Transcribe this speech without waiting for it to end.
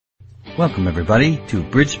Welcome, everybody, to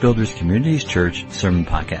Bridge Builders Communities Church Sermon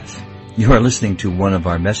Podcast. You are listening to one of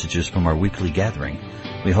our messages from our weekly gathering.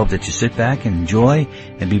 We hope that you sit back and enjoy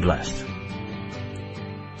and be blessed.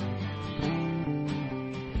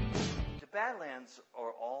 The Badlands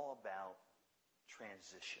are all about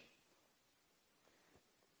transition.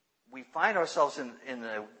 We find ourselves in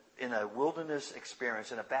a wilderness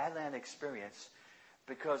experience, in a Badland experience,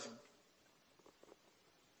 because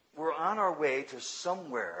we're on our way to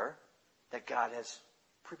somewhere that God has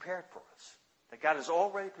prepared for us, that God has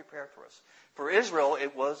already prepared for us. For Israel,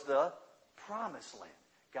 it was the promised land.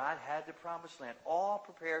 God had the promised land all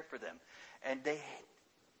prepared for them. And they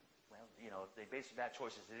based on bad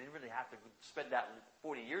choices. They didn't really have to spend that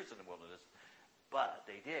 40 years in the wilderness, but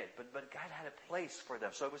they did. But God had a place for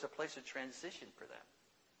them, so it was a place of transition for them.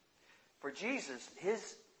 For Jesus,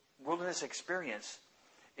 his wilderness experience,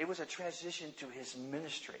 it was a transition to his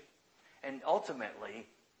ministry. And ultimately,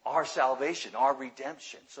 our salvation, our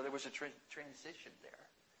redemption. So there was a transition there.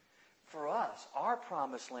 For us, our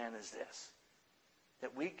promised land is this: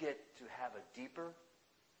 that we get to have a deeper,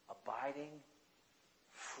 abiding,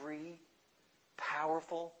 free,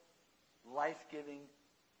 powerful, life-giving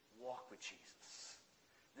walk with Jesus.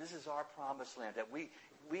 This is our promised land, that we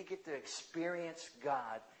get to experience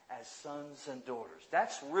God as sons and daughters.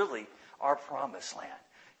 That's really our promised land.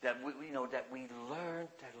 That we learn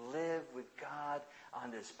to live with God on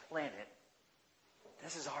this planet.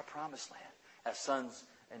 This is our promised land as sons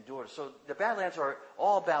and daughters. So the Badlands are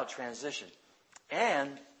all about transition. And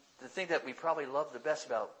the thing that we probably love the best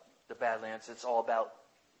about the Badlands, it's all about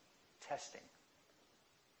testing,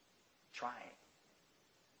 trying.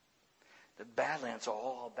 The Badlands are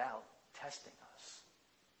all about testing us.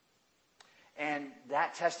 And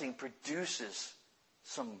that testing produces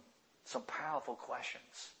some powerful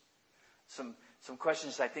questions. Some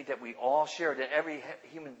questions I think that we all share, that every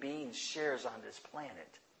human being shares on this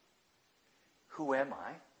planet. Who am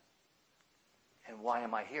I? And why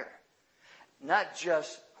am I here? Not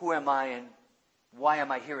just who am I and why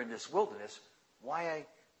am I here in this wilderness? Why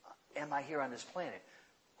am I here on this planet?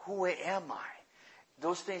 Who am I?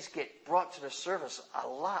 Those things get brought to the surface a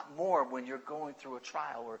lot more when you're going through a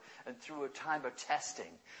trial and through a time of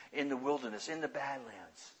testing in the wilderness, in the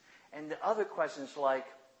Badlands. And the other questions like,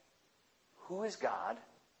 who is God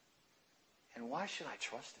and why should I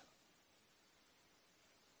trust him?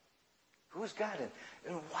 Who is God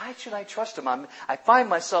and why should I trust him? I find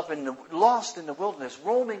myself lost in the wilderness,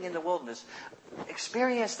 roaming in the wilderness,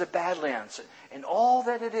 experience the Badlands and all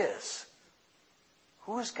that it is.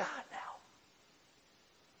 Who is God now?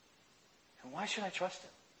 And why should I trust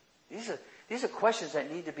him? These are questions that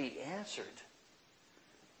need to be answered.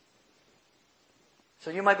 So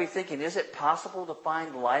you might be thinking, is it possible to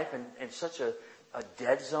find life in such a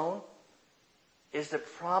dead zone? Is the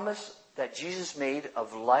promise that Jesus made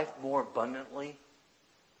of life more abundantly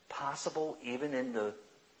possible even in the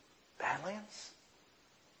Badlands?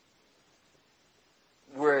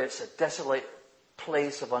 Where it's a desolate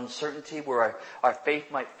place of uncertainty, where our faith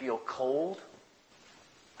might feel cold,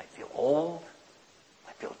 might feel old,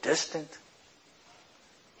 might feel distant,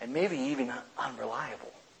 and maybe even unreliable.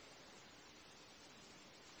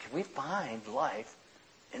 Can we find life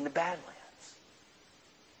in the Badlands?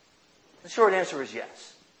 The short answer is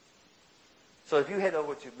yes. So if you head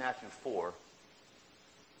over to Matthew 4,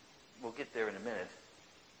 we'll get there in a minute.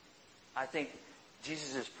 I think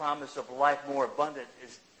Jesus' promise of life more abundant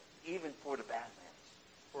is even for the Badlands,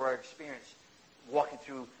 for our experience walking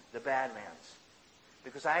through the Badlands.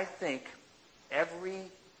 Because I think every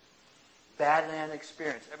Badland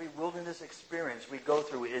experience, every wilderness experience we go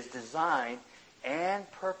through is designed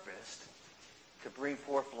and purposed to bring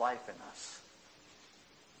forth life in us.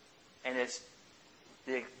 And it's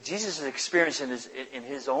Jesus' experience in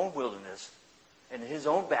his own wilderness, in his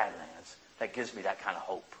own Badlands, that gives me that kind of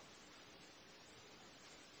hope.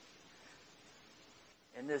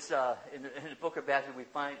 In this, in the book of Matthew, we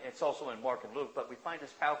find, it's also in Mark and Luke, but we find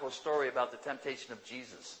this powerful story about the temptation of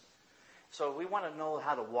Jesus. So we want to know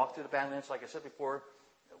how to walk through the Badlands. Like I said before,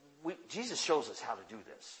 Jesus shows us how to do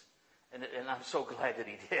this. And I'm so glad that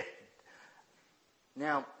he did.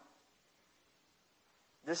 Now,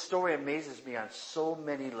 this story amazes me on so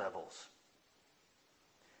many levels.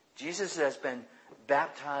 Jesus has been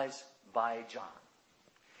baptized by John.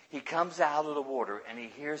 He comes out of the water and he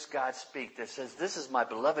hears God speak that says, "This is my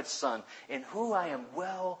beloved Son in whom I am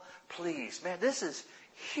well pleased." Man, this is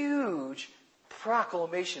huge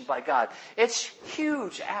proclamation by God. It's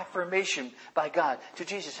huge affirmation by God to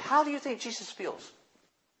Jesus. How do you think Jesus feels?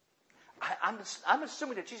 I'm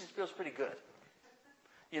assuming that Jesus feels pretty good.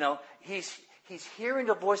 You know, he's he's hearing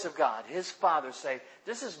the voice of God, his Father say,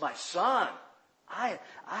 this is my Son. I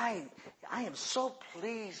am so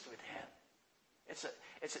pleased with him.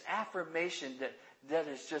 It's an affirmation that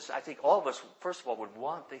is just, I think all of us, first of all, would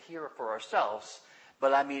want to hear it for ourselves.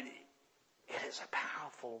 But I mean, it is a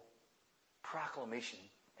powerful proclamation,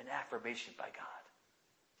 an affirmation by God.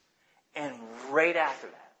 And right after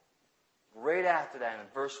that, in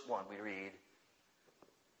verse 1, we read,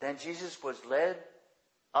 then Jesus was led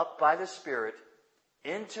up by the Spirit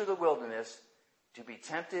into the wilderness to be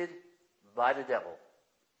tempted by the devil.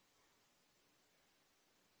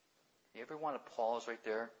 You ever want to pause right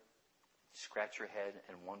there, scratch your head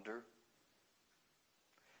and wonder?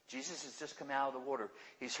 Jesus has just come out of the water.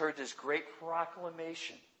 He's heard this great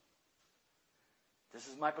proclamation. This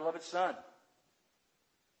is my beloved Son.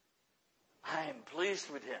 I am pleased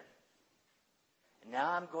with him. And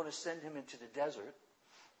now I'm going to send him into the desert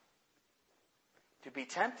to be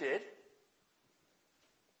tempted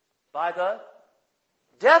by the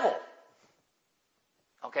devil.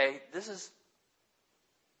 Okay, this is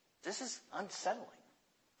unsettling.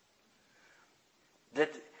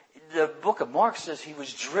 That the book of Mark says he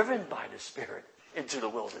was driven by the Spirit into the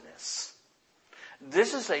wilderness. There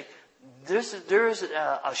is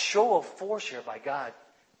a show of force here by God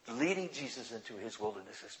leading Jesus into his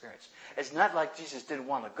wilderness experience. It's not like Jesus didn't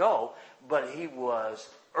want to go, but he was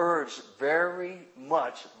urged very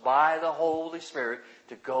much by the Holy Spirit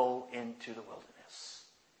to go into the wilderness.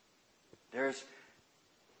 There's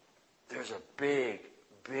a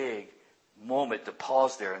big moment to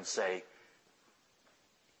pause there and say,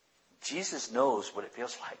 Jesus knows what it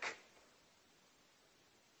feels like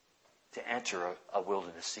to enter a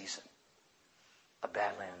wilderness season, a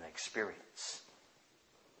badland experience.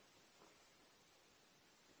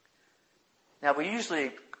 Now, we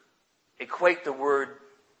usually equate the word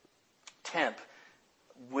tempt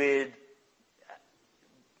with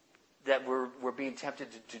that we're being tempted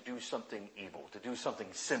to do something evil, to do something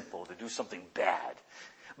sinful, to do something bad.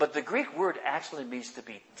 But the Greek word actually means to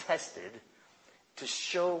be tested, to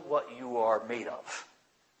show what you are made of,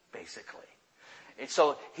 basically. And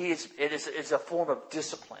so it's a form of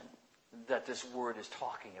discipline that this word is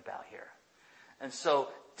talking about here. And so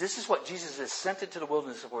this is what Jesus is sent into the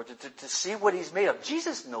wilderness for, to see what he's made of.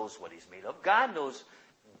 Jesus knows what he's made of. God knows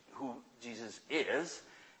who Jesus is.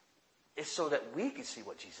 It's so that we can see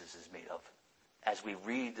what Jesus is made of as we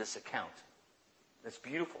read this account. It's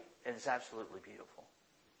beautiful. And it's absolutely beautiful.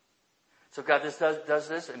 So God does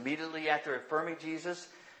this immediately after affirming Jesus.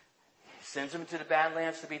 He sends him to the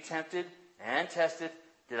Badlands to be tempted and tested.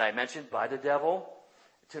 Did I mention by the devil?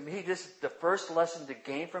 To me, the first lesson to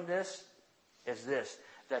gain from this is this,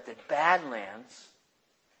 that the Badlands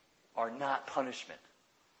are not punishment.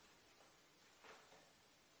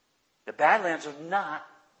 The Badlands are not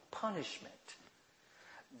punishment.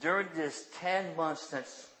 During this 10 months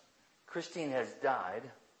since Christine has died,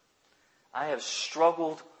 I have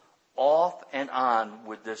struggled off and on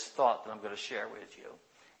with this thought that I'm going to share with you.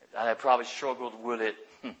 And I probably struggled with it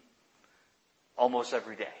almost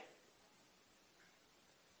every day.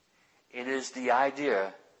 It is the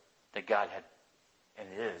idea that God had, and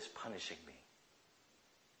it is, punishing me.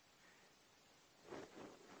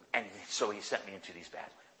 And so he sent me into these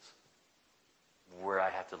Badlands, where I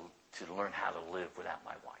have to learn how to live without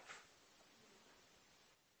my wife.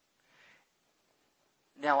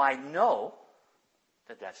 Now I know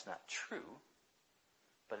that that's not true,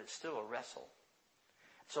 but it's still a wrestle.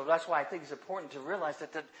 So that's why I think it's important to realize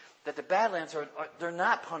that the Badlands they're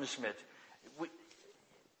not punishment.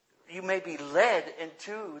 You may be led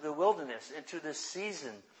into the wilderness, into this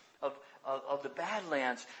season of the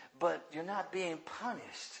Badlands, but you're not being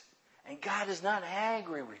punished. And God is not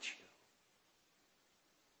angry with you.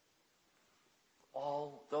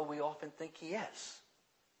 Although we often think he is.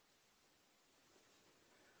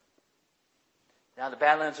 Now, the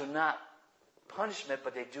Badlands are not punishment,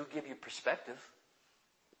 but they do give you perspective.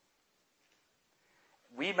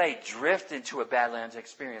 We may drift into a Badlands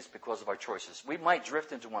experience because of our choices. We might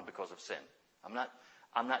drift into one because of sin.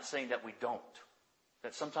 I'm not saying that we don't.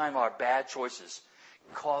 That sometimes our bad choices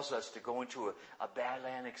cause us to go into a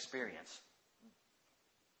Badland experience.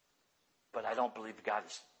 But I don't believe God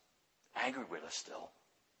is angry with us still.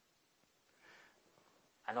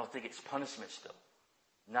 I don't think it's punishment still.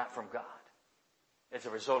 Not from God. It's a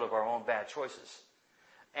result of our own bad choices.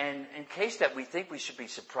 And in case that we think we should be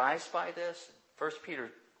surprised by this, 1 Peter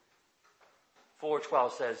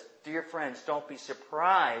 4:12 says, "Dear friends, don't be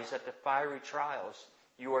surprised at the fiery trials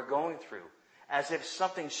you are going through, as if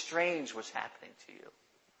something strange was happening to you."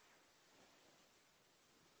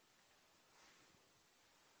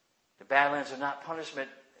 The Badlands are not punishment,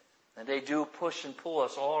 And they do push and pull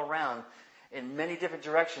us all around in many different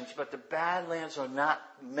directions, but the Badlands are not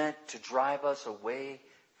meant to drive us away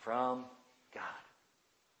from God.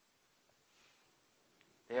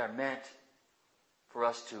 They are meant for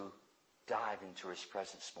us to dive into His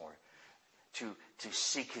presence more, to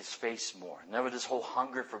seek His face more. Never this whole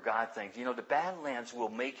hunger for God thing. You know, the Badlands will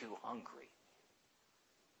make you hungry.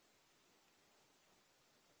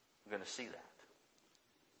 We're going to see that.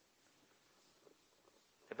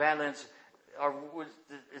 The Badlands are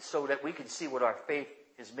so that we can see what our faith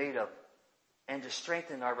is made of and to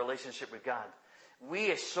strengthen our relationship with God.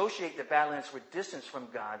 We associate the Badlands with distance from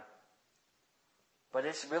God, but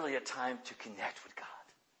it's really a time to connect with God.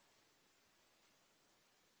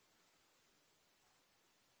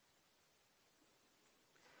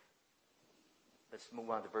 Let's move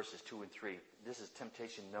on to verses 2 and 3. This is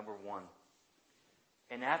temptation number 1.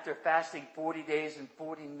 And after fasting 40 days and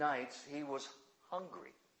 40 nights, he was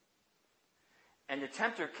hungry. And the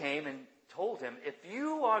tempter came and told him, if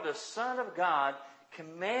you are the Son of God,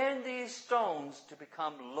 command these stones to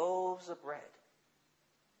become loaves of bread.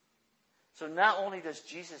 So not only does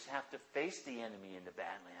Jesus have to face the enemy in the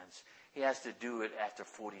Badlands, he has to do it after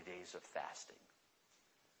 40 days of fasting.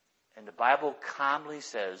 And the Bible calmly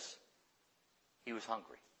says he was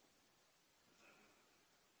hungry.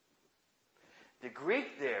 The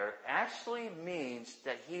Greek there actually means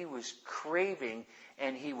that he was craving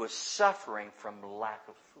and he was suffering from lack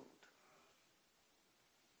of food.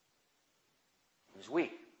 He was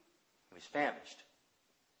weak. He was famished.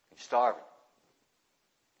 He was starving.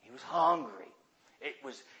 He was hungry. It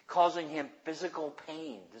was causing him physical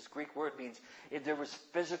pain. This Greek word means there was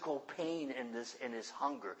physical pain in his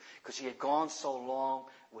hunger because he had gone so long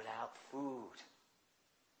without food.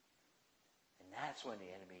 And that's when the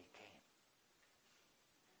enemy came.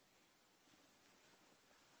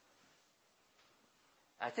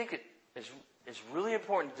 I think it is really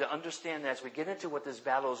important to understand that as we get into what this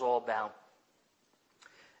battle is all about.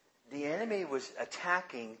 The enemy was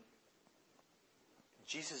attacking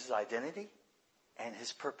Jesus' identity and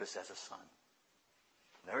his purpose as a son.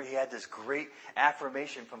 Remember, he had this great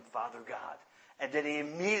affirmation from Father God. And then he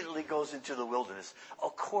immediately goes into the wilderness.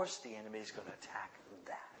 Of course the enemy is going to attack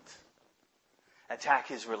that. Attack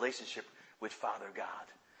his relationship with Father God.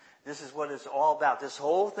 This is what it's all about. This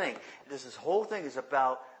whole thing is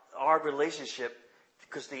about our relationship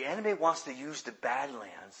because the enemy wants to use the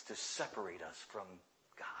Badlands to separate us from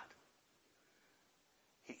God.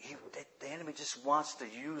 The enemy just wants to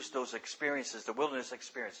use those experiences, the wilderness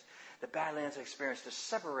experience, the Badlands experience, to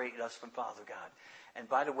separate us from Father God. And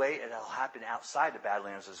by the way, it'll happen outside the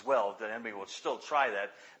Badlands as well. The enemy will still try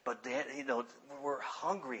that. But we're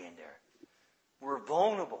hungry in there. We're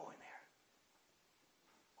vulnerable in there.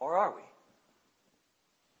 Or are we?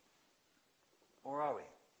 Or are we?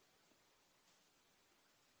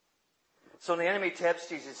 So the enemy tempts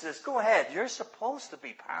Jesus and says, go ahead, you're supposed to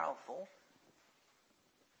be powerful.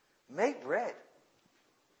 Make bread.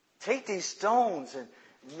 Take these stones and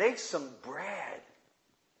make some bread.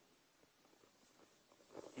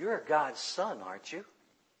 You're God's son, aren't you?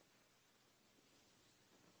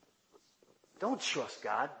 Don't trust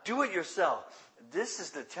God. Do it yourself. This is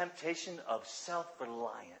the temptation of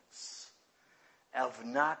self-reliance, of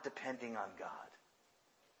not depending on God.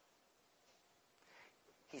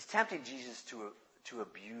 He's tempting Jesus to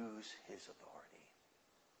abuse his authority.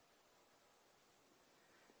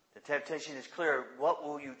 The temptation is clear. What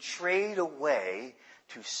will you trade away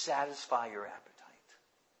to satisfy your appetite?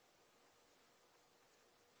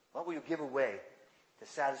 What will you give away to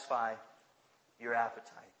satisfy your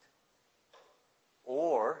appetite?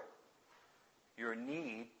 Or your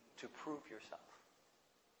need to prove yourself.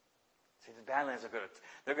 See, the Badlands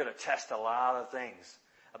they're going to test a lot of things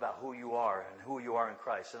about who you are and who you are in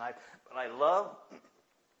Christ. And I love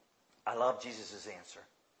Jesus' answer.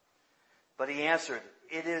 But he answered,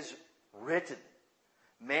 it is written,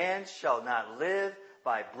 man shall not live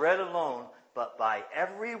by bread alone, but by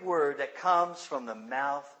every word that comes from the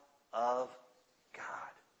mouth of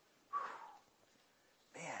God.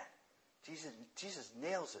 Whew. Man, Jesus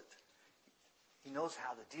nails it. He knows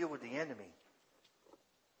how to deal with the enemy.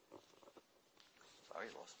 Sorry,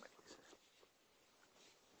 I lost my place.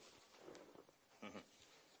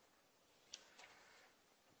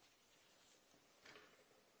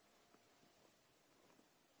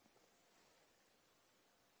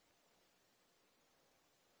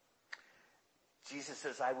 Jesus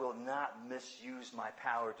says, I will not misuse my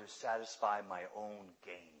power to satisfy my own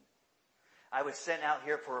gain. I was sent out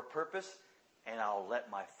here for a purpose, and I'll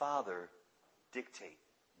let my Father dictate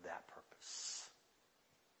that purpose.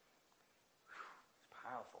 It's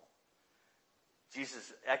powerful.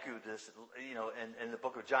 Jesus echoed this, in the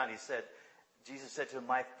book of John. Jesus said to him,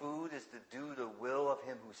 my food is to do the will of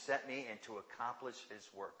him who sent me and to accomplish his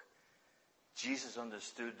work. Jesus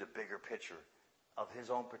understood the bigger picture of his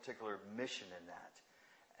own particular mission in that.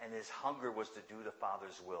 And his hunger was to do the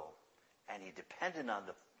Father's will. And he depended on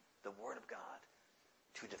the Word of God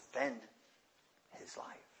to defend his life.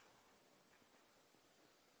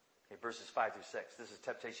 Okay, verses 5 through 6. This is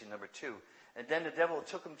temptation number 2. And then the devil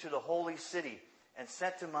took him to the holy city and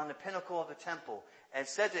set him on the pinnacle of the temple and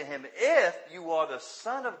said to him, if you are the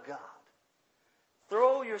Son of God,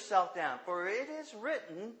 throw yourself down, for it is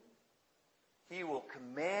written, he will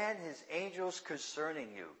command his angels concerning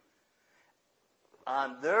you.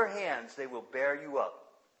 On their hands they will bear you up,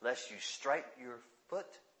 lest you strike your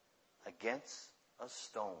foot against a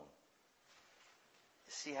stone.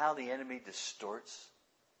 See how the enemy distorts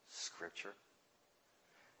Scripture?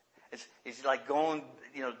 It's like going,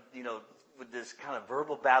 with this kind of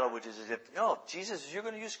verbal battle, which is as if, Jesus, you're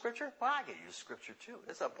going to use Scripture? Well, I can use Scripture too.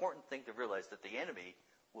 It's an important thing to realize that the enemy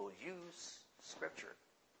will use Scripture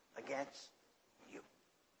against you.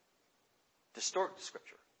 Distort the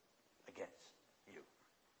Scripture against you.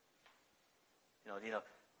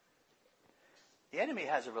 The enemy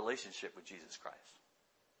has a relationship with Jesus Christ.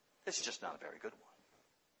 It's just not a very good one.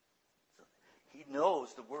 He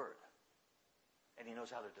knows the Word. And he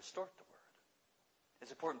knows how to distort the Word.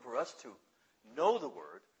 It's important for us to know the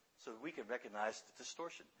Word so we can recognize the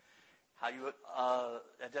distortion. How you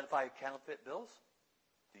identify counterfeit bills?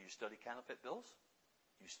 Do you study counterfeit bills?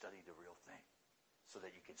 You study the real thing so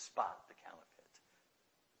that you can spot the counterfeit.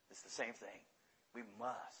 It's the same thing. We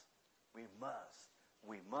must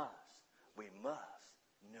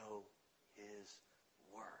know His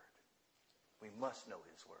Word. We must know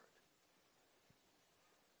His Word.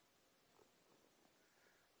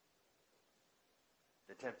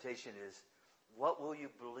 The temptation is, what will you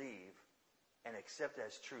believe and accept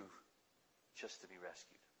as truth just to be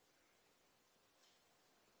rescued?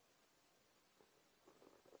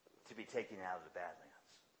 To be taken out of the Badlands.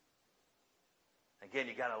 Again,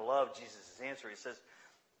 you got to love Jesus' answer. He says,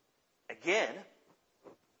 again,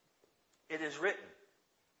 it is written,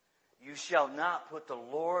 you shall not put the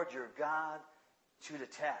Lord your God to the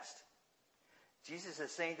test. Jesus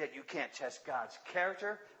is saying that you can't test God's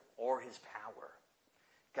character or His power.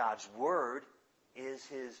 God's Word is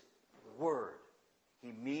His Word.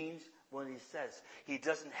 He means what He says. He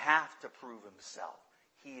doesn't have to prove Himself.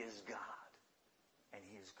 He is God. And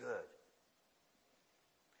He is good.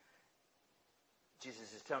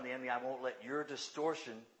 Jesus is telling the enemy, I won't let your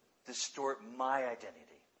distortion distort my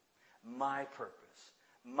identity, my purpose,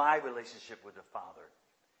 my relationship with the Father.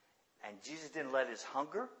 And Jesus didn't let his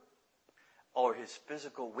hunger or his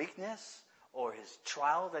physical weakness or his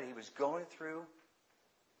trial that he was going through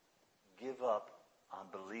give up on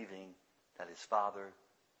believing that his Father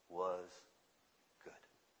was good.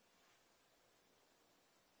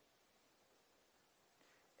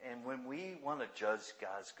 And when we want to judge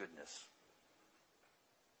God's goodness,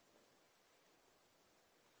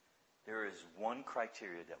 there is one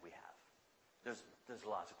criteria that we have. There's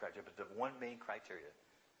lots of criteria, but the one main criteria.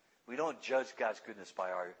 We don't judge God's goodness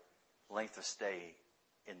by our length of stay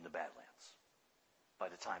in the Badlands, by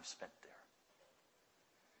the time spent there.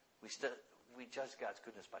 We judge God's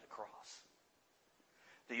goodness by the cross.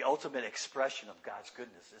 The ultimate expression of God's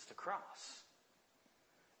goodness is the cross.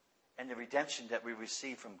 And the redemption that we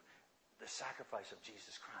receive from the sacrifice of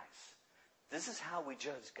Jesus Christ. This is how we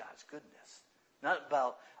judge God's goodness. Not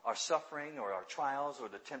about our suffering or our trials or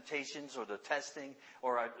the temptations or the testing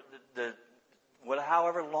or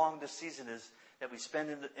however long the season is that we spend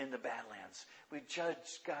in the Badlands. We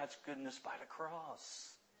judge God's goodness by the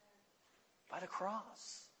cross. By the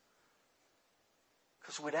cross.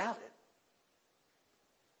 Because without it,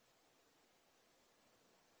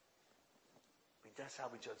 that's how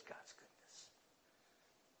we judge God's goodness.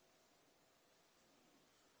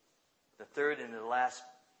 The third and the last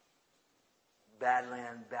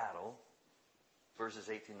Badland battle, verses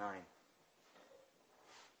 8 to 9.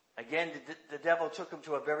 Again, the devil took him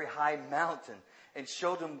to a very high mountain and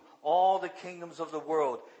showed him all the kingdoms of the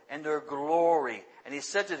world and their glory. And he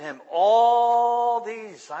said to him, all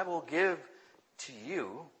these I will give to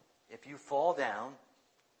you if you fall down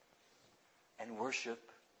and worship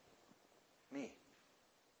me.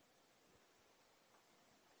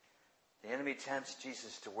 The enemy tempts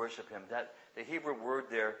Jesus to worship him. That the Hebrew word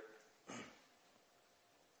there,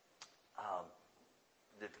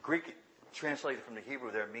 the Greek translated from the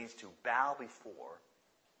Hebrew there means to bow before,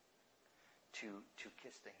 to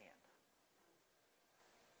kiss the hand.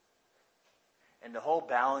 And the whole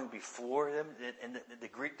bowing before him, and the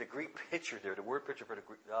Greek picture there, the word picture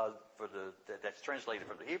that's translated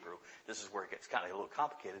from the Hebrew, this is where it gets kind of a little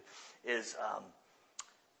complicated, is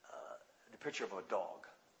the picture of a dog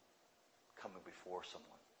coming before someone.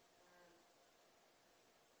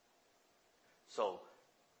 So,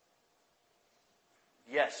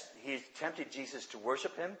 yes, he tempted Jesus to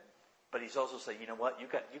worship him, but he's also saying, you know what, you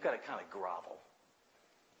got to kind of grovel.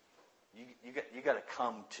 You got to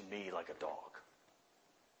come to me like a dog.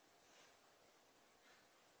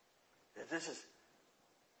 This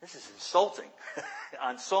is insulting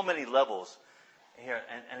on so many levels here.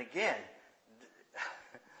 And again,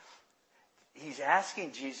 he's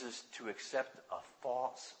asking Jesus to accept a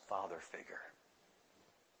false father figure.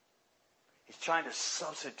 He's trying to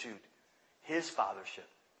substitute his fathership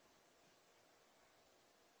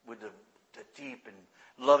with the deep and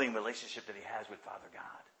loving relationship that he has with Father God.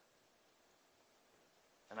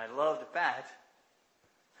 And I love the fact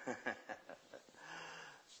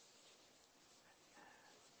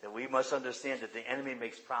that we must understand that the enemy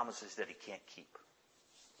makes promises that he can't keep.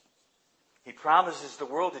 He promises the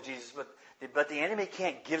world to Jesus, but the enemy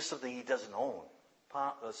can't give something he doesn't own.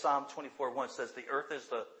 Psalm 24:1 says, the earth is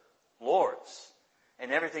the Lord's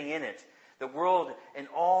and everything in it. The world and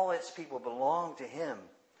all its people belong to him.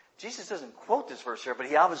 Jesus doesn't quote this verse here, but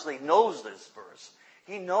he obviously knows this verse.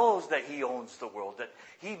 He knows that he owns the world, that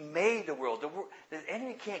he made the world. The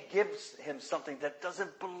enemy can't give him something that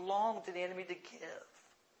doesn't belong to the enemy to give.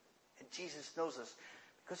 And Jesus knows this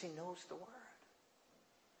because he knows the Word.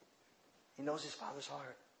 He knows his Father's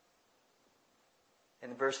heart.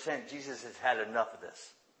 And in verse 10, Jesus has had enough of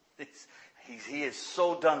this. He is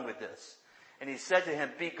so done with this. And he said to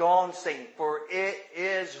him, "Begone, Satan, for it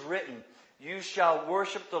is written, you shall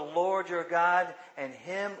worship the Lord your God, and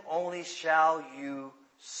him only shall you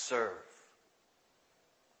serve."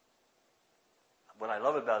 What I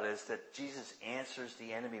love about it is that Jesus answers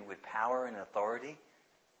the enemy with power and authority,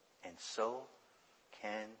 and so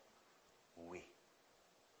can we.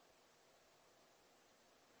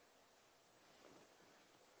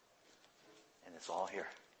 And it's all here.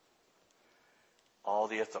 All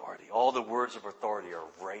the authority, all the words of authority are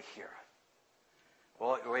right here.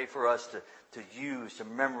 Well, a way for us to use, to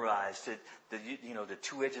memorize, the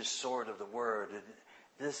two-edged sword of the Word.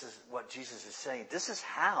 This is what Jesus is saying. This is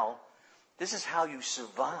how you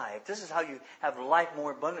survive. This is how you have life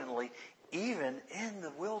more abundantly, even in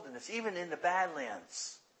the wilderness, even in the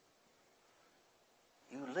Badlands.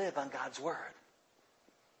 You live on God's Word.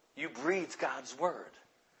 You breathe God's Word.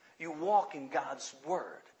 You walk in God's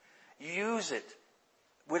Word. You use it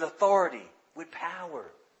with authority, with power,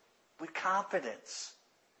 with confidence,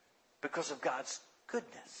 because of God's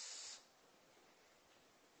goodness.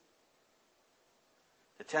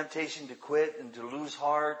 The temptation to quit and to lose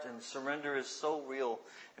heart and surrender is so real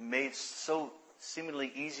and made so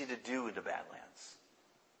seemingly easy to do in the Badlands.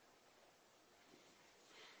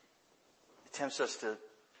 It tempts us to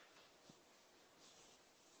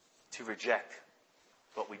reject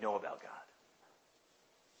what we know about God.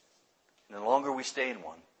 And the longer we stay in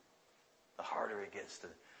one, the harder it gets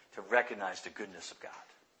to recognize the goodness of God.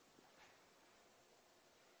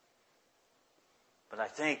 But I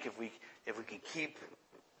think if we can keep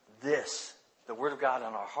this, the Word of God,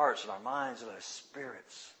 on our hearts and our minds and our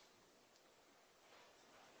spirits,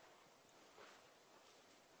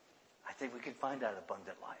 I think we can find that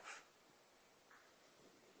abundant life.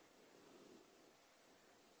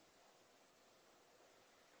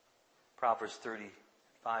 Proverbs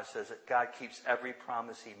 30:5 says that God keeps every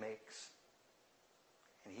promise he makes.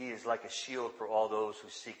 And he is like a shield for all those who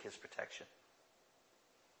seek his protection.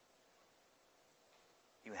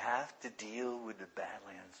 You have to deal with the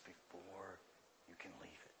Badlands before you can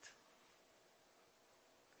leave it.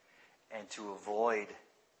 And to avoid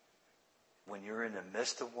when you're in the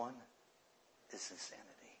midst of one is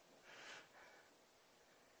insanity.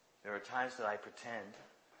 There are times that I pretend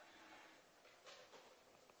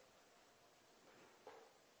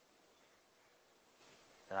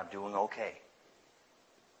that I'm doing okay.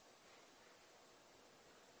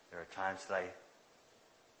 There are times that I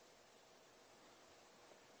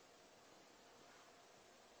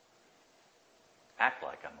act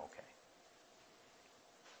like I'm okay.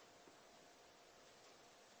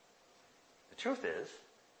 The truth is,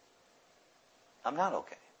 I'm not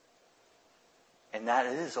okay. And that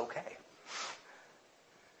is okay.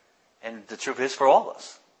 And the truth is for all of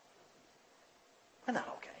us, we're not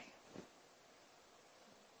okay.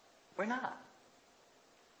 We're not.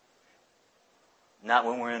 Not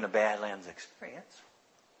when we're in a Badlands experience.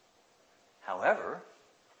 However,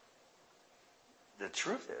 the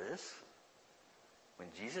truth is, when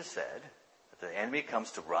Jesus said that The enemy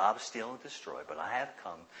comes to rob, steal, and destroy, but I have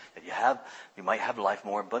come that you might have life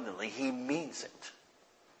more abundantly. He means it.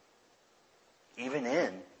 Even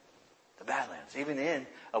in the Badlands, even in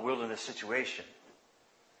a wilderness situation.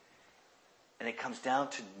 And it comes down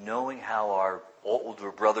to knowing how our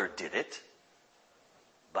older brother did it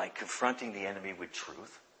by confronting the enemy with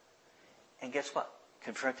truth. And guess what?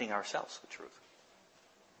 Confronting ourselves with truth.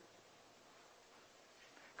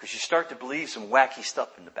 Because you start to believe some wacky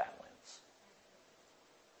stuff in the Badlands.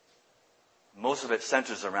 Most of it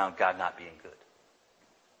centers around God not being good.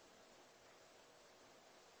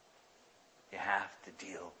 You have to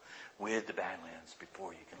deal with the Badlands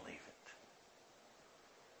before you can leave it.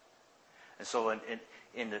 And so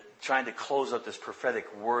in trying to close up this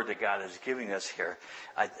prophetic word that God is giving us here,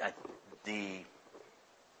 the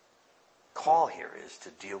call here is to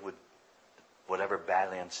deal with whatever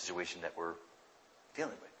Badlands situation that we're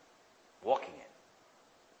dealing with, walking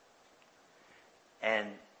in. And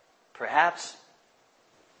perhaps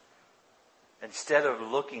instead of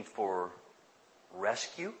looking for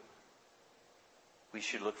rescue, we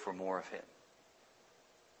should look for more of Him.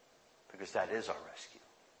 Because that is our rescue.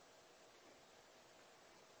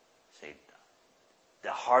 See,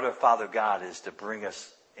 the heart of Father God is to bring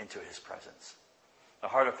us into His presence. The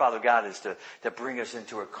heart of Father God is to bring us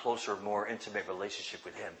into a closer, more intimate relationship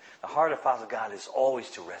with Him. The heart of Father God is always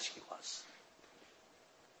to rescue us.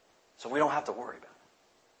 So we don't have to worry about it.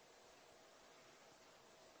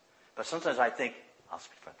 But sometimes I think, I'll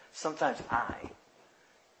speak for sometimes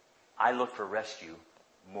I look for rescue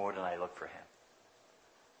more than I look for Him.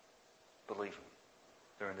 Believe me,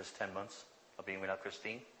 during this 10 months of being without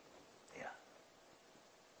Christine,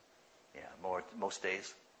 most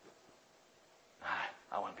days,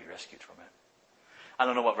 I want to be rescued from it. I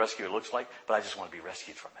don't know what rescue looks like, but I just want to be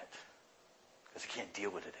rescued from it. Because I can't deal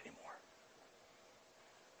with it anymore.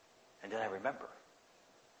 And then I remember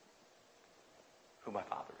who my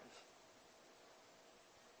Father is.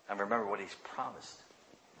 I remember what He's promised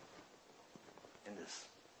in this.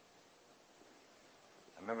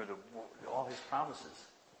 I remember all His promises.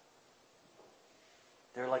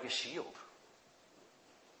 They're like a shield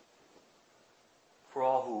for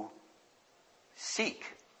all who seek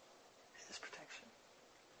His protection.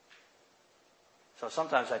 So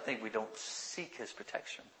sometimes I think we don't seek His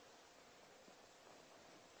protection.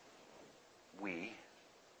 We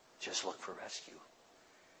just look for rescue.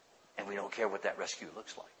 And we don't care what that rescue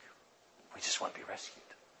looks like. We just want to be rescued.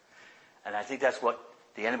 And I think that's what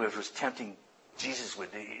the enemy was tempting Jesus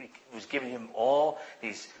with. He was giving him all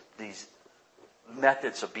these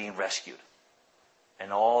methods of being rescued.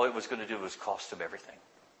 And all it was going to do was cost him everything.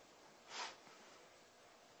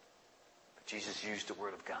 But Jesus used the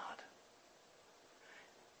Word of God.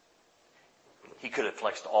 He could have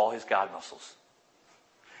flexed all his God muscles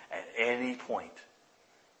at any point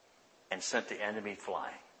and sent the enemy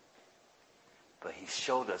flying. But He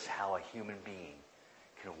showed us how a human being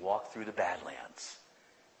can walk through the Badlands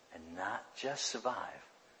and not just survive,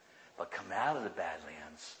 but come out of the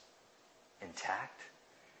Badlands intact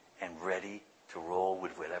and ready to roll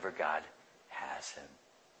with whatever God has him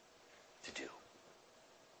to do.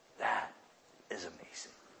 That is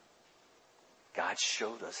amazing. God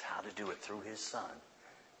showed us how to do it through His Son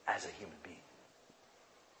as a human being.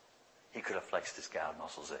 He could have flexed his God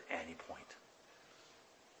muscles at any point.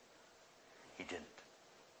 He didn't.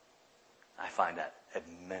 I find that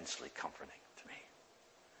immensely comforting to me.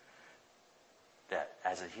 That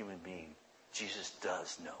as a human being, Jesus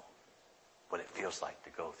does know what it feels like to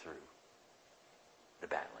go through the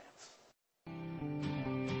Badlands.